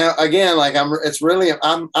 and again, like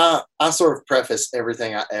I sort of preface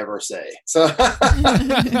everything I ever say. So,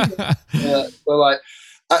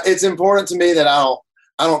 it's important to me that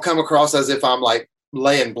I don't come across as if I'm like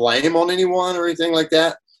laying blame on anyone or anything like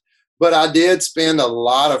that. But I did spend a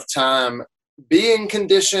lot of time being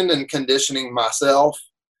conditioned and conditioning myself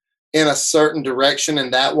in a certain direction.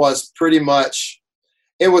 And that was pretty much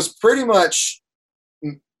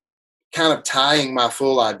kind of tying my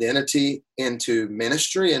full identity into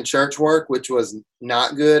ministry and church work, which was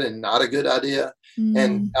not good and not a good idea.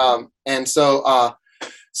 And so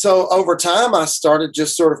over time I started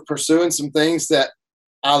just sort of pursuing some things that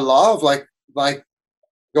I love, like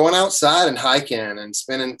going outside and hiking and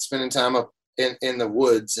spending time up in the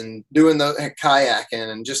woods and doing the kayaking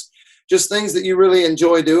and just things that you really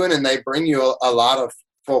enjoy doing, and they bring you a lot of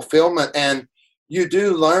fulfillment. And you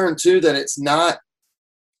do learn too that it's not,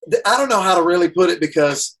 I don't know how to really put it,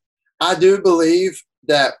 because I do believe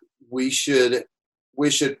that we should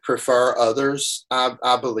prefer others.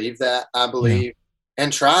 I believe that. I believe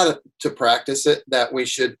and try to practice it, that we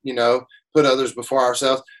should, you know, put others before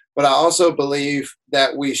ourselves. But I also believe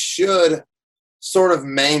that we should sort of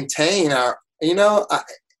maintain our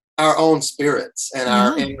own spirits and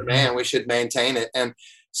our inner man. We should maintain it. And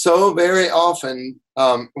so very often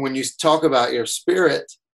when you talk about your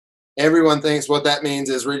spirit, everyone thinks what that means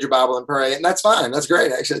is read your Bible and pray. And that's fine. That's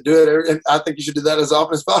great. Actually, do it. And I think you should do that as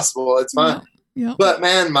often as possible. It's fine. Yeah. But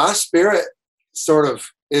man, my spirit sort of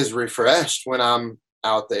is refreshed when I'm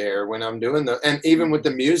out there, when I'm doing and even with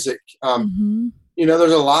the music. You know,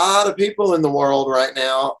 there's a lot of people in the world right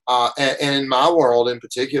now, and in my world in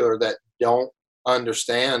particular, that don't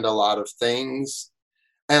understand a lot of things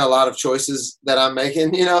and a lot of choices that I'm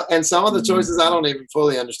making, you know, and some of the choices I don't even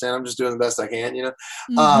fully understand. I'm just doing the best I can, you know.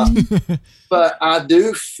 But I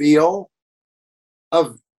do feel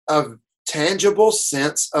a tangible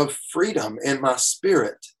sense of freedom in my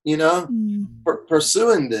spirit, you know,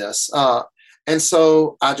 pursuing this. And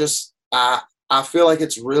so I feel like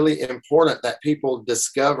it's really important that people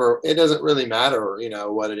discover it doesn't really matter, you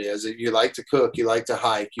know, what it is. If you like to cook, you like to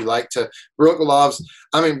hike, you like to, Brooke loves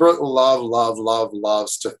to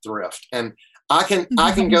thrift. And I can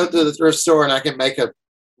go to the thrift store and I can make a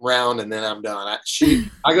round and then I'm done.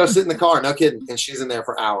 I go sit in the car, no kidding, and she's in there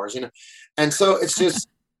for hours, you know. And so it's just,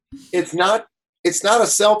 it's not a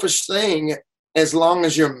selfish thing as long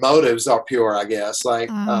as your motives are pure, I guess. Like,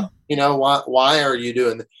 you know, why are you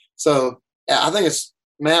doing that? So I think it's,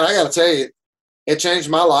 man, I got to tell you, it changed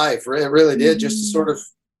my life. It really did, just to sort of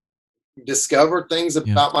discover things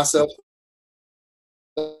about myself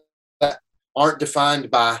that aren't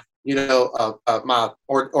defined by, you know, my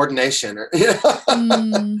ordination. Or, you know?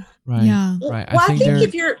 Right. Yeah. Right. Well, I think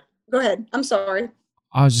if you're, go ahead. I'm sorry.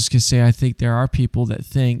 I was just going to say, I think there are people that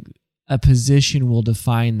think a position will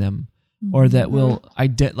define them, or that will,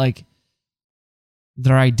 like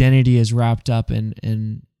their identity is wrapped up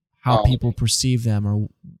in how people perceive them or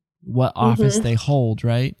what office they hold,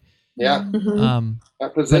 right? Yeah.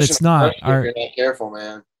 But it's not. You're not careful,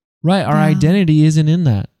 man. Right. Our identity isn't in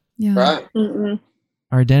that. Yeah. Right. Mm-mm.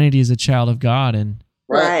 Our identity is a child of God, and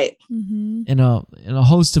Right. Mm-hmm. in a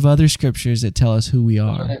host of other scriptures that tell us who we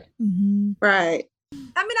are. Mm-hmm. Right. I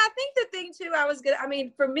mean, I think the thing too,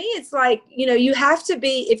 for me, it's like, you have to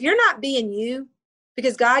be, if you're not being you,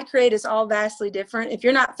 because God created us all vastly different. If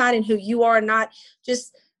you're not finding who you are, not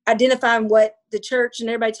just identifying what the church and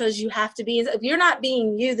everybody tells you have to be, if you're not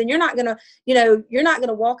being you, then you're not going to, you're not going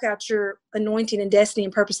to walk out your anointing and destiny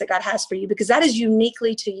and purpose that God has for you, because that is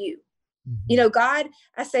uniquely to you. Mm-hmm. God,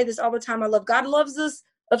 I say this all the time. God loves us,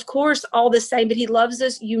 of course, all the same, but he loves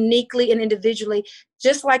us uniquely and individually.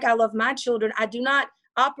 Just like I love my children, I do not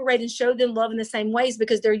operate and show them love in the same ways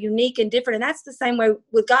because they're unique and different. And that's the same way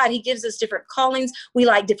with God. He gives us different callings. We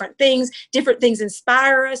like different things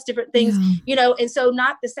inspire us, different things, and so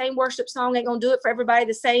not the same worship song ain't going to do it for everybody.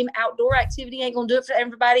 The same outdoor activity ain't going to do it for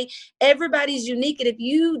everybody. Everybody's unique. And if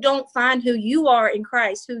you don't find who you are in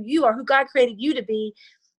Christ, who you are, who God created you to be,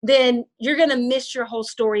 then you're going to miss your whole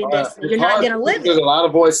story and destiny. You're not going to live it. There's a lot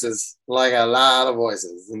of voices,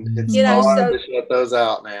 And it's hard to shut those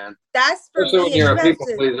out, man. That's for especially me. when you're a people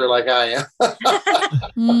pleaser like I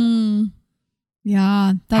am.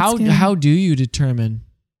 Yeah. That's good. How do you determine,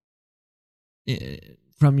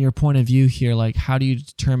 from your point of view here, like how do you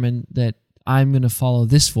determine that I'm going to follow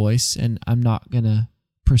this voice and I'm not going to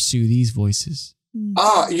pursue these voices?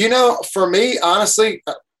 For me, honestly,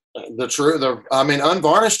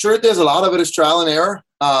 unvarnished truth is a lot of it is trial and error.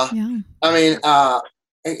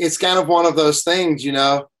 It's kind of one of those things,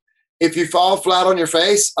 if you fall flat on your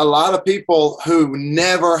face, a lot of people who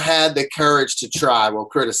never had the courage to try will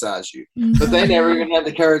criticize you, but they never even had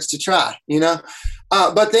the courage to try,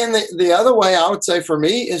 but then the other way I would say for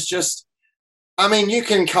me is just, you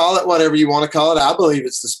can call it whatever you want to call it. I believe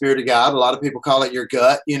it's the Spirit of God. A lot of people call it your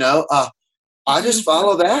gut, I just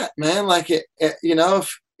follow that, man. Like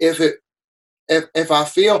if I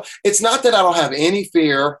feel, it's not that I don't have any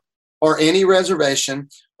fear or any reservation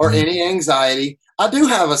or any anxiety. I do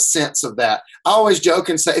have a sense of that. I always joke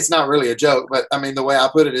and say, it's not really a joke, but the way I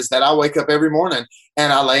put it is that I wake up every morning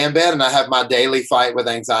and I lay in bed and I have my daily fight with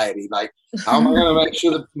anxiety. Like, how am I going to make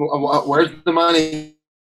sure where's the money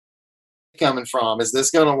coming from? Is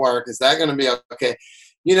this going to work? Is that going to be okay?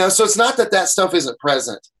 So it's not that stuff isn't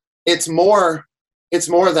present. It's more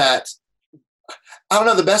that, I don't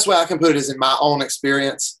know, the best way I can put it is in my own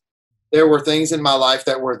experience. There were things in my life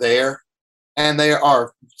that were there, and they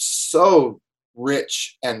are so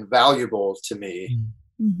rich and valuable to me.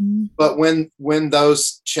 Mm-hmm. But when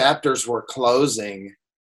those chapters were closing,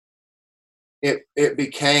 it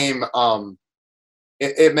became,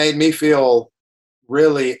 it made me feel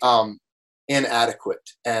really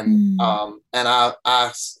inadequate. And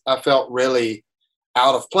I felt really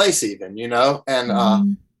out of place even,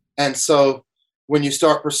 and so when you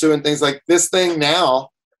start pursuing things like this thing now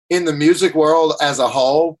in the music world as a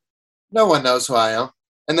whole, no one knows who I am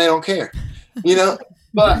and they don't care,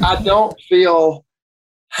 but I don't feel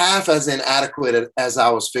half as inadequate as I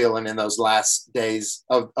was feeling in those last days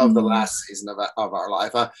of the last season of our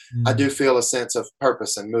life. I do feel a sense of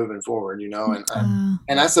purpose and moving forward, and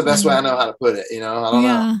that's the best way I know how to put it, I don't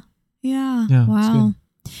know. Yeah. Wow.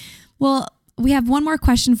 Well, we have one more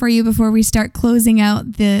question for you before we start closing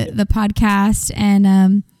out the podcast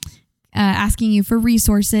and asking you for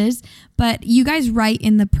resources. But you guys write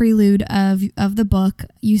in the prelude of the book,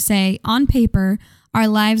 you say, on paper, our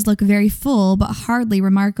lives look very full, but hardly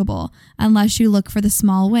remarkable, unless you look for the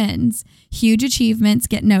small wins. Huge achievements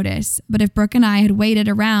get noticed, but if Brooke and I had waited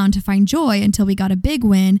around to find joy until we got a big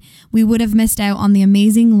win, we would have missed out on the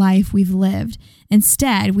amazing life we've lived.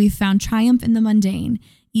 Instead, we've found triumph in the mundane,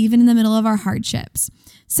 even in the middle of our hardships.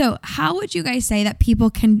 So how would you guys say that people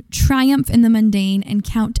can triumph in the mundane and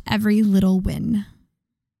count every little win?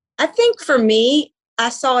 I think for me, I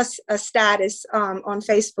saw a status on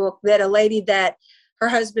Facebook that a lady that her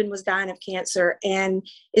husband was dying of cancer, and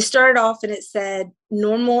it started off and it said,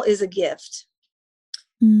 normal is a gift.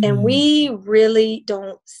 Mm. And we really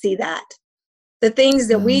don't see that. The things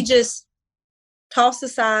that we just toss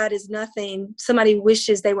aside as nothing, somebody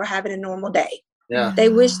wishes they were having a normal day. Yeah. They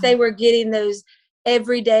wish they were getting those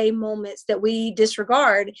everyday moments that we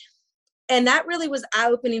disregard. And that really was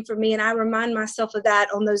eye-opening for me. And I remind myself of that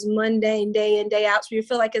on those mundane day in, day outs where you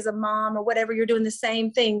feel like as a mom or whatever, you're doing the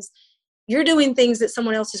same things. You're doing things that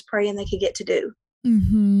someone else is praying they could get to do.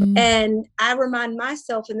 Mm-hmm. And I remind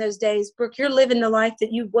myself in those days, Brooke, you're living the life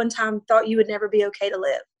that you one time thought you would never be okay to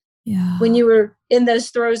live. Yeah. When you were in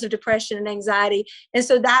those throes of depression and anxiety. And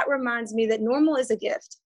so that reminds me that normal is a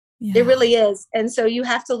gift. Yeah. It really is. And so you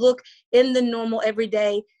have to look in the normal every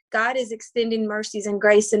day God is extending mercies and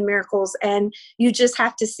grace and miracles, and you just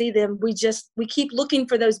have to see them. We keep looking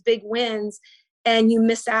for those big wins, and you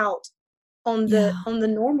miss out on the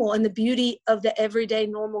normal and the beauty of the everyday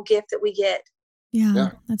normal gift that we get.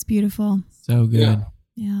 Yeah. That's beautiful. So good.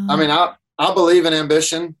 Yeah. I mean, I believe in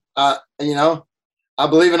ambition. I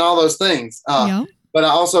believe in all those things. But I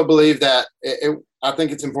also believe that I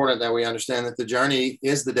think it's important that we understand that the journey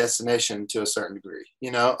is the destination to a certain degree,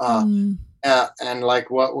 and like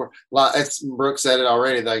Brooke said it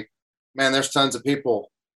already, like, man, there's tons of people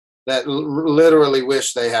that literally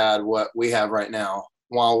wish they had what we have right now,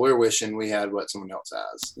 while we're wishing we had what someone else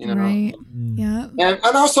has, Right. Yeah. And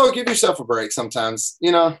also give yourself a break sometimes,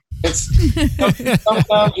 it's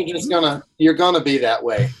sometimes you're gonna be that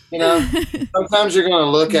way, sometimes you're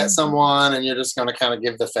gonna look at someone and you're just gonna kind of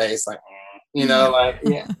give the face like,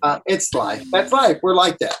 it's life. That's life. We're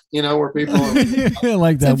like that, we're people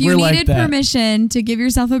like that. So if you needed permission to give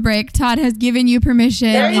yourself a break, Todd has given you permission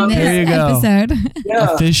in this episode.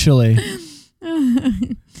 Yeah. Officially.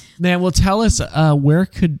 Man, well, tell us, where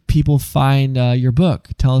could people find your book?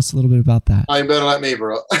 Tell us a little bit about that. Oh, you better let me,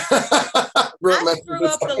 bro. I screw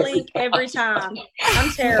up the link every time.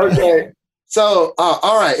 I'm terrible. Okay. So,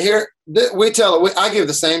 all right, here, I give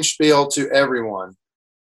the same spiel to everyone.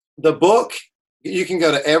 The book, you can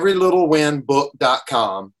go to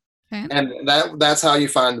everylittlewinbook.com, and that's how you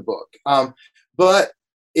find the book. But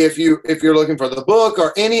if you're looking for the book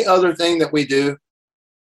or any other thing that we do,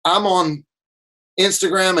 I'm on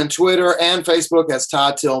Instagram and Twitter and Facebook as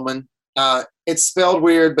Todd Tillman. It's spelled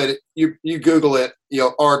weird, but you Google it,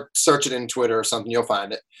 or search it in Twitter or something, you'll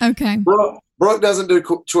find it. Okay. Brooke doesn't do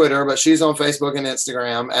Twitter, but she's on Facebook and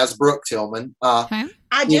Instagram as Brooke Tillman. I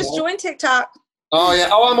just joined TikTok. Oh yeah.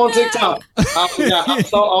 Oh, I'm on TikTok. I'm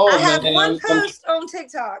so old. I have one post on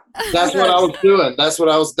TikTok. That's what I was doing. That's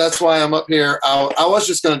why I'm up here. I was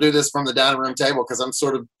just going to do this from the dining room table because I'm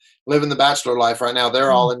sort of living the bachelor life right now.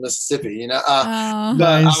 They're all in Mississippi,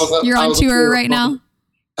 Nice. You're on tour right now?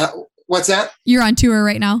 What's that? You're on tour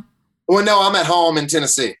right now? Well, no, I'm at home in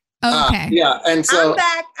Tennessee. Okay. And so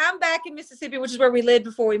I'm back in Mississippi, which is where we lived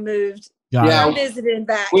before we moved. I'm visiting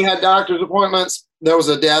back. We had doctor's appointments. There was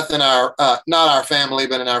a death in our not our family,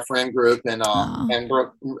 but in our friend group, and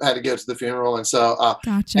Brooke had to go to the funeral, and so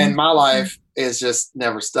gotcha. And my life is just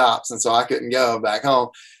never stops, and so I couldn't go back home.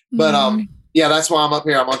 But that's why I'm up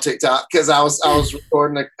here. I'm on TikTok because I was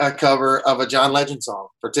recording a cover of a John Legend song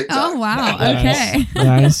for TikTok. Oh wow! Okay.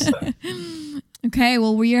 Nice. Okay,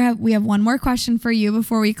 well, we have one more question for you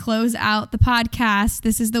before we close out the podcast.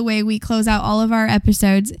 This is the way we close out all of our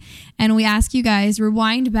episodes. And we ask you guys,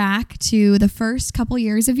 rewind back to the first couple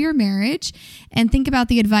years of your marriage and think about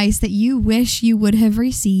the advice that you wish you would have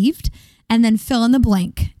received, and then fill in the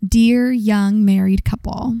blank. Dear young married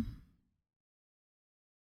couple.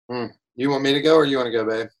 You want me to go or you want to go,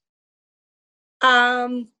 babe?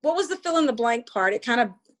 What was the fill in the blank part? It kind of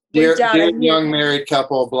Dear young married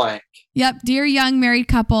couple blank. Yep, dear young married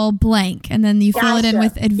couple blank, and then you fill it in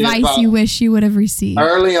with advice you wish you would have received.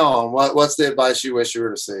 Early on, what's the advice you wish you would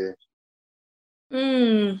have received?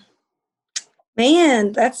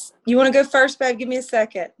 Man, you want to go first, babe? Give me a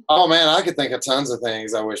second. Oh man, I could think of tons of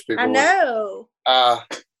things I wish people would. I know.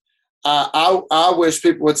 I wish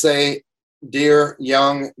people would say, dear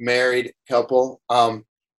young married couple,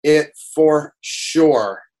 it for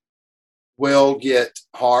sure will get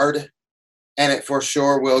hard, and it for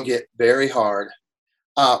sure will get very hard.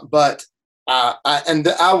 But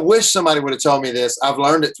I wish somebody would have told me this. I've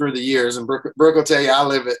learned it through the years, and Brooke will tell you I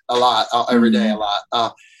live it a lot, every day a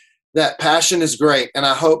lot. That passion is great, and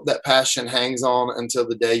I hope that passion hangs on until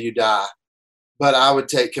the day you die. But I would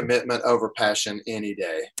take commitment over passion any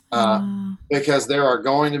day, because there are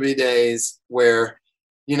going to be days where,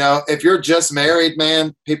 if you're just married,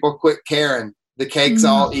 man, people quit caring. The cake's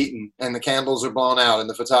all eaten and the candles are blown out and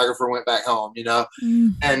the photographer went back home,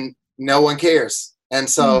 and no one cares. And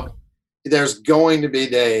so there will be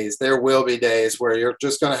days where you're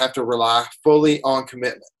just going to have to rely fully on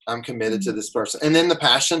commitment. I'm committed to this person. And then the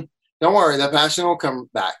passion, don't worry, the passion will come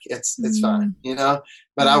back. It's fine,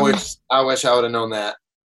 but I wish I would have known that.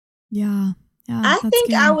 Yeah. I think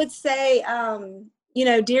good. I would say,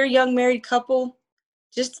 dear young married couple,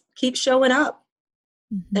 just keep showing up.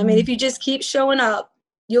 I mean, if you just keep showing up,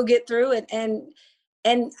 you'll get through it. And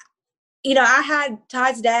I had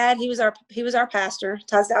Todd's dad. He was our pastor.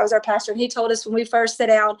 Todd's dad was our pastor, and he told us when we first sat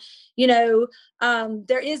down,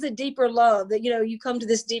 there is a deeper love that you come to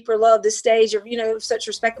this deeper love, this stage of such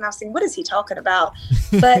respect. And I was thinking, what is he talking about?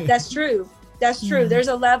 But that's true. That's true. There's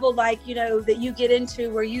a level that you get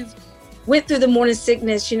into where you've went through the morning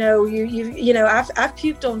sickness, you know, I've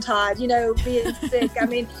puked on Todd, you know, being sick. I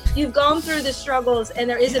mean, you've gone through the struggles, and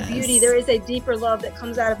there is a beauty, there is a deeper love that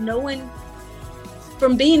comes out of knowing,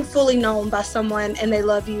 from being fully known by someone, and they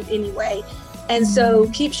love you anyway. And so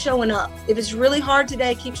keep showing up. If it's really hard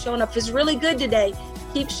today, keep showing up. If it's really good today,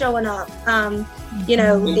 keep showing up. You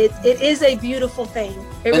know, it is a beautiful thing.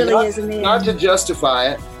 It really is. Not to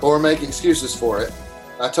justify it or make excuses for it.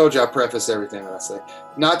 I told you I preface everything that I say.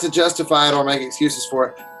 Not to justify it or make excuses for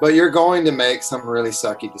it, but you're going to make some really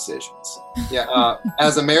sucky decisions. Yeah.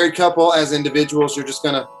 As a married couple, as individuals, you're just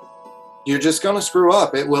gonna screw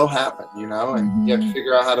up. It will happen, you know, and you have to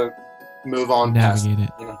figure out how to move on, navigate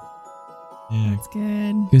past it. You know? Yeah, that's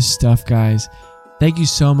good. Good stuff, guys. Thank you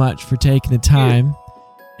so much for taking the time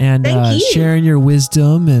and sharing your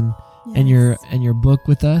wisdom and your book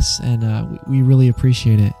with us, and we really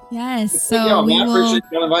appreciate it. Yes. So I appreciate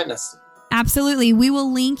you inviting us. Absolutely. We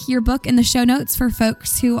will link your book in the show notes for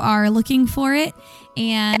folks who are looking for it,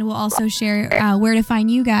 and we'll also share where to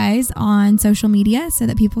find you guys on social media so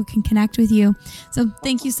that people can connect with you. So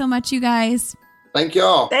thank you so much, you guys. Thank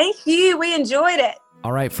y'all. Thank you. We enjoyed it.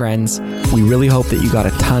 All right, friends, we really hope that you got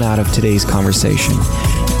a ton out of today's conversation.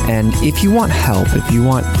 And if you want help, if you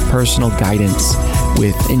want personal guidance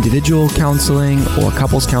with individual counseling or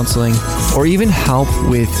couples counseling, or even help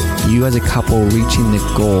with you as a couple reaching the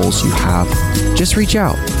goals you have, just reach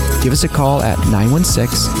out. Give us a call at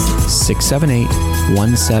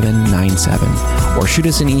 916-678-1797 or shoot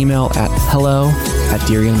us an email at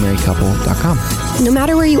hello@dearyoungmarriedcouple.com. No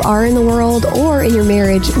matter where you are in the world or in your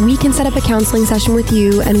marriage, we can set up a counseling session with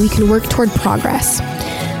you and we can work toward progress.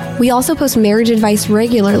 We also post marriage advice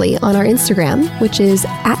regularly on our Instagram, which is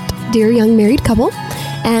 @DearYoungMarriedCouple,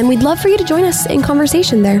 and we'd love for you to join us in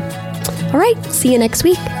conversation there. All right, see you next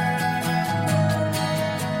week.